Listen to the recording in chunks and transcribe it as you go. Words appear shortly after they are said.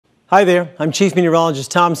Hi there, I'm Chief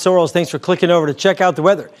Meteorologist Tom Sorrells. Thanks for clicking over to check out the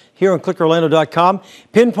weather here on clickorlando.com.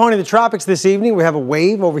 Pinpointing the tropics this evening, we have a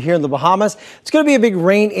wave over here in the Bahamas. It's going to be a big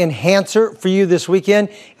rain enhancer for you this weekend.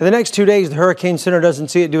 In the next 2 days, the Hurricane Center doesn't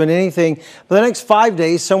see it doing anything. But the next 5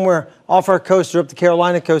 days, somewhere off our coast or up the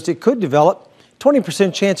Carolina coast, it could develop.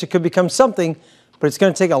 20% chance it could become something, but it's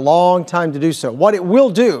going to take a long time to do so. What it will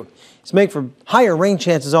do is make for higher rain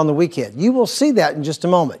chances on the weekend. You will see that in just a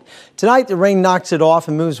moment. Tonight, the rain knocks it off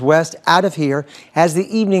and moves west out of here as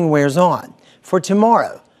the evening wears on. For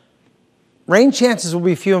tomorrow, rain chances will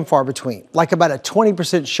be few and far between, like about a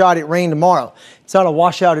 20% shot at rain tomorrow. It's not a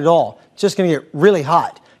washout at all. It's just going to get really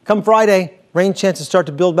hot. Come Friday, rain chances start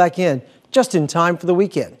to build back in just in time for the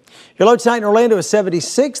weekend. Your low tonight in Orlando is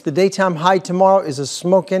 76. The daytime high tomorrow is a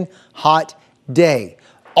smoking hot day.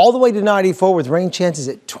 All the way to 94 with rain chances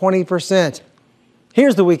at 20%.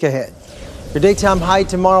 Here's the week ahead. Your daytime high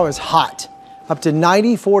tomorrow is hot, up to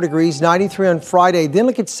 94 degrees, 93 on Friday. Then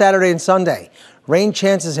look at Saturday and Sunday. Rain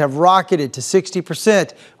chances have rocketed to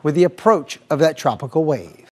 60% with the approach of that tropical wave.